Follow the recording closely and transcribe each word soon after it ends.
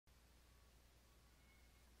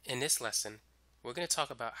In this lesson, we're going to talk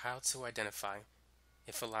about how to identify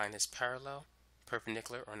if a line is parallel,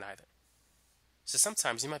 perpendicular, or neither. So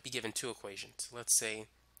sometimes you might be given two equations. Let's say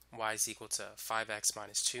y is equal to 5x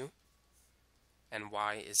minus 2 and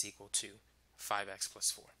y is equal to 5x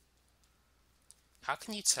plus 4. How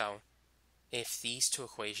can you tell if these two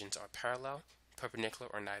equations are parallel, perpendicular,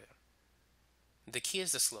 or neither? The key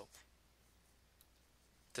is the slope.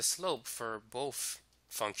 The slope for both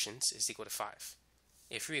functions is equal to 5.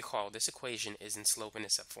 If you recall, this equation is in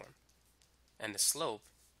slope-intercept form, and the slope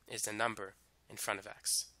is the number in front of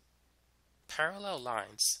x. Parallel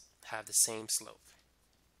lines have the same slope.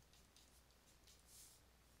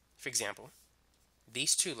 For example,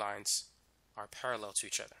 these two lines are parallel to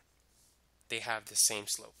each other. They have the same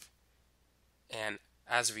slope, and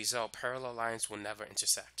as a result, parallel lines will never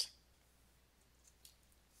intersect.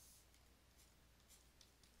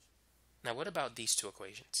 Now, what about these two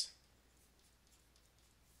equations?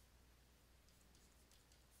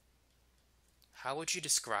 How would you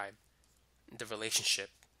describe the relationship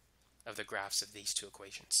of the graphs of these two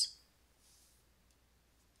equations?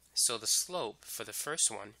 So the slope for the first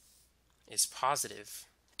one is positive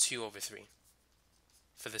 2 over 3.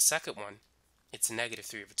 For the second one, it's negative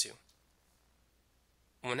 3 over 2.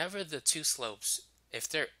 Whenever the two slopes, if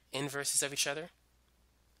they're inverses of each other,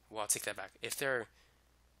 well, I'll take that back. If they're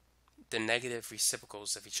the negative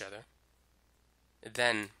reciprocals of each other,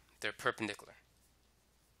 then they're perpendicular.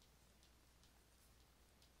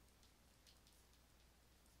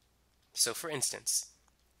 So for instance,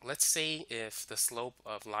 let's say if the slope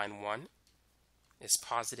of line 1 is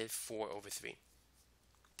positive 4 over 3.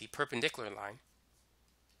 The perpendicular line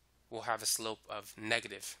will have a slope of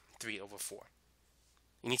negative 3 over 4.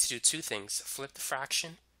 You need to do two things: flip the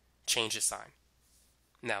fraction, change the sign.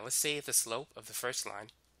 Now let's say the slope of the first line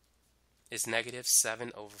is negative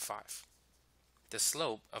 7 over 5. The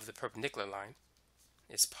slope of the perpendicular line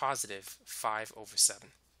is positive 5 over 7.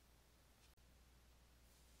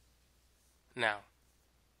 Now,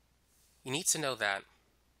 you need to know that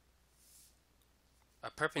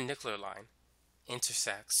a perpendicular line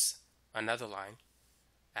intersects another line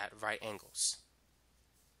at right angles.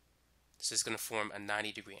 This is going to form a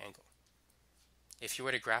 90-degree angle. If you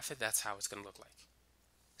were to graph it, that's how it's going to look like.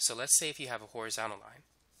 So let's say if you have a horizontal line,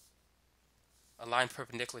 a line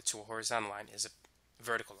perpendicular to a horizontal line is a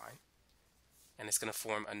vertical line, and it's going to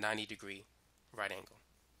form a 90-degree right angle.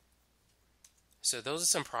 So those are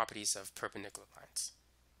some properties of perpendicular lines.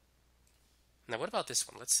 Now what about this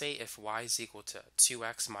one? Let's say if y is equal to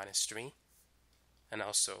 2x minus 3 and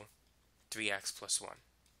also 3x plus 1.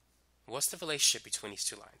 What's the relationship between these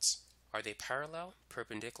two lines? Are they parallel,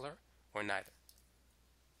 perpendicular, or neither?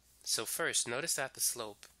 So first, notice that the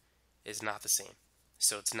slope is not the same.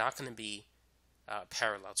 So it's not going to be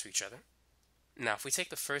parallel to each other. Now if we take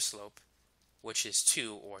the first slope, which is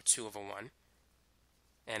 2 or 2 over 1,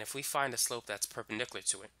 and if we find a slope that's perpendicular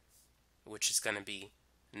to it, which is going to be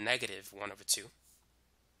negative 1 over 2,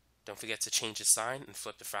 don't forget to change the sign and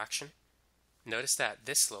flip the fraction. Notice that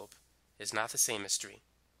this slope is not the same as 3.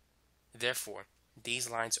 Therefore, these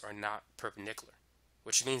lines are not perpendicular,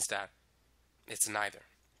 which means that it's neither.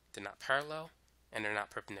 They're not parallel and they're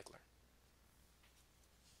not perpendicular.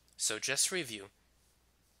 So just to review,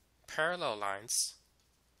 parallel lines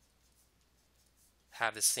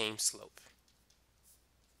have the same slope.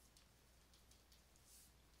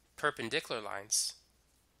 Perpendicular lines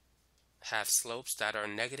have slopes that are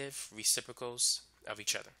negative reciprocals of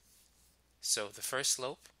each other. So the first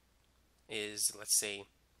slope is, let's say,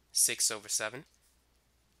 6 over 7.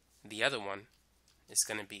 The other one is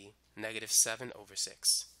going to be negative 7 over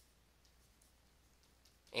 6.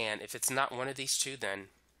 And if it's not one of these two, then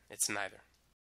it's neither.